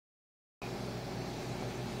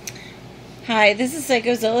Hi, this is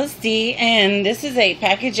littlest, and this is a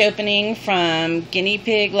package opening from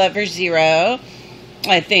guineapiglover0,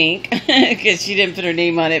 I think, because she didn't put her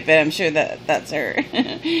name on it, but I'm sure that that's her.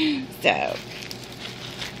 So,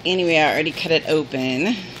 anyway, I already cut it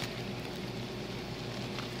open.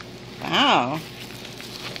 Wow,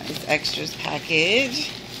 nice extras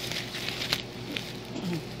package.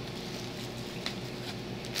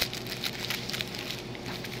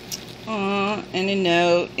 And a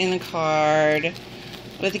note and a card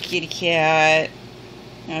with a kitty cat.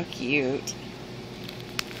 How cute. Let's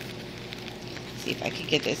see if I could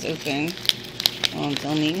get this open while I'm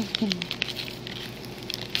filming.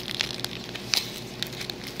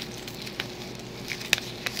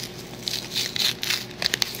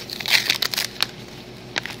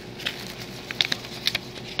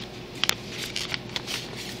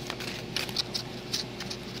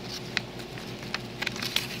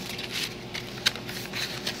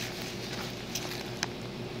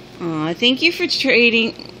 Thank you for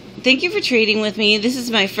trading. Thank you for trading with me. This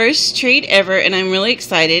is my first trade ever, and I'm really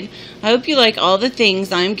excited. I hope you like all the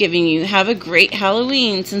things I'm giving you. Have a great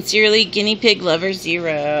Halloween. Sincerely,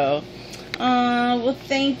 guineapiglover0. Well,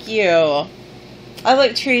 thank you. I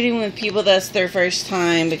like trading with people that's their first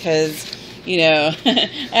time because, you know,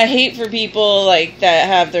 I hate for people like that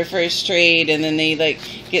have their first trade and then they like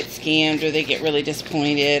get scammed or they get really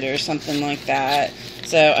disappointed or something like that.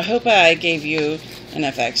 So I hope I gave you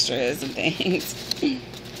enough extras and things.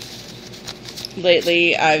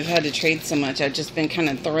 Lately, I've had to trade so much. I've just been kind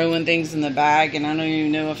of throwing things in the bag, and I don't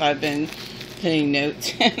even know if I've been putting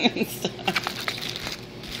notes in and stuff.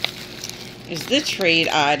 There's the trade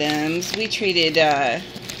items. We traded,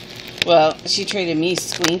 well, she traded me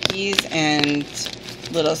Squinkies and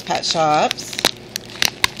Littlest Pet Shops.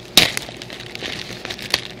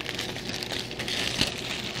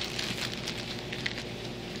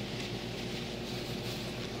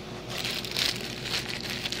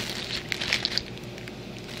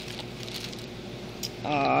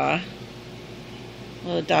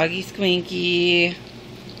 Little doggy Squinky.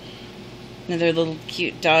 Another little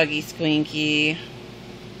cute doggy Squinky.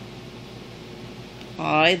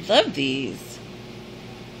 I love these.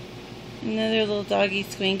 Another little doggy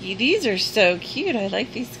Squinky. These are so cute. I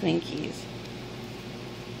like these Squinkies.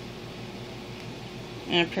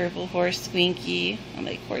 And a purple horse Squinky. I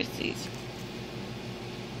like horsies.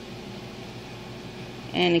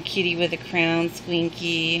 And a kitty with a crown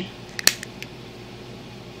Squinky.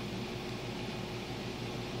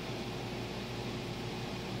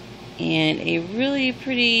 And a really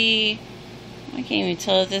pretty, I can't even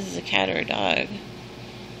tell if this is a cat or a dog.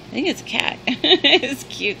 I think it's a cat. It's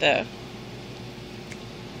cute though.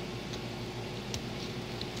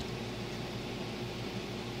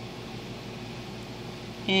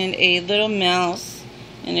 And a little mouse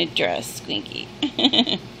in a dress Squinky.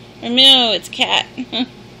 Or no, it's cat.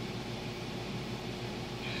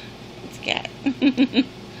 It's cat.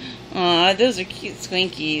 Aw, those are cute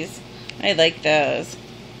Squinkies. I like those.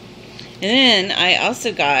 And then I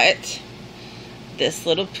also got this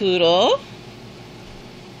little poodle,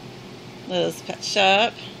 Littlest Pet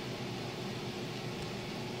Shop.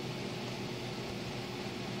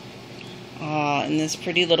 And this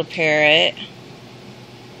pretty little parrot.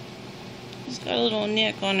 She's got a little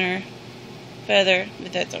nick on her feather,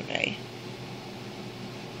 but that's okay.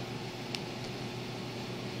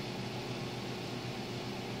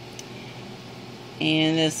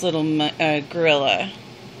 And this little gorilla.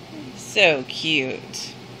 So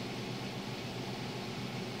cute.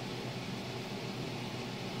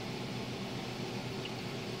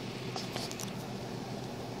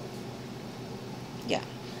 Yeah,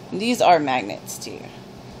 and these are magnets too.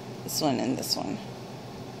 This one and this one.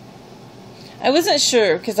 I wasn't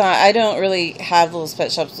sure because I don't really have Littlest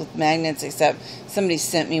Pet Shops with magnets, except somebody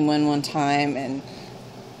sent me one time, and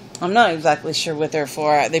I'm not exactly sure what they're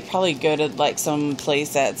for. They probably go to like some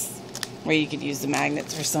place that's where you could use the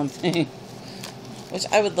magnets or something, which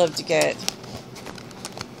I would love to get.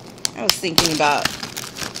 I was thinking about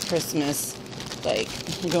Christmas, like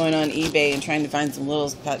going on eBay and trying to find some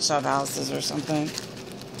Littlest Pet Shop houses or something.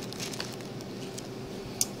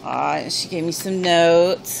 She gave me some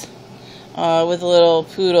notes with a little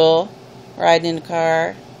poodle riding in a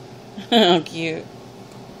car. How cute.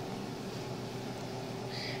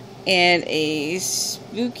 And a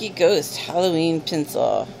spooky ghost Halloween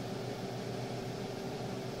pencil.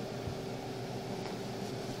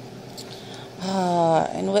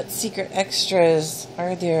 And what secret extras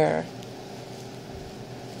are there?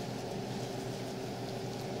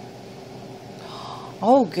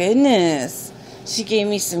 Oh goodness. She gave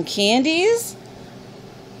me some candies.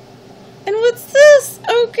 And what's this?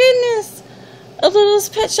 Oh goodness. A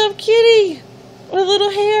littlest pet shop kitty with little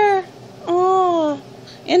hair. Oh,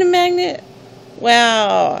 and a magnet.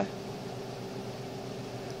 Wow.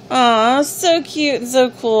 Aw, so cute and so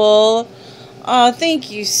cool. Aw, thank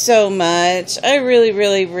you so much. I really,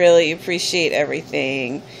 really, really appreciate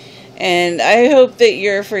everything. And I hope that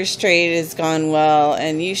your first trade has gone well,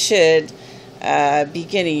 and you should be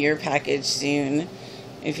getting your package soon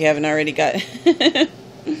if you haven't already got it.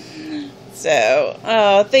 So,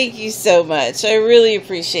 oh, thank you so much. I really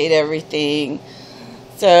appreciate everything.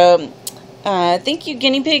 So, thank you,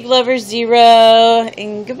 guineapiglover0,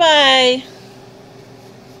 and goodbye.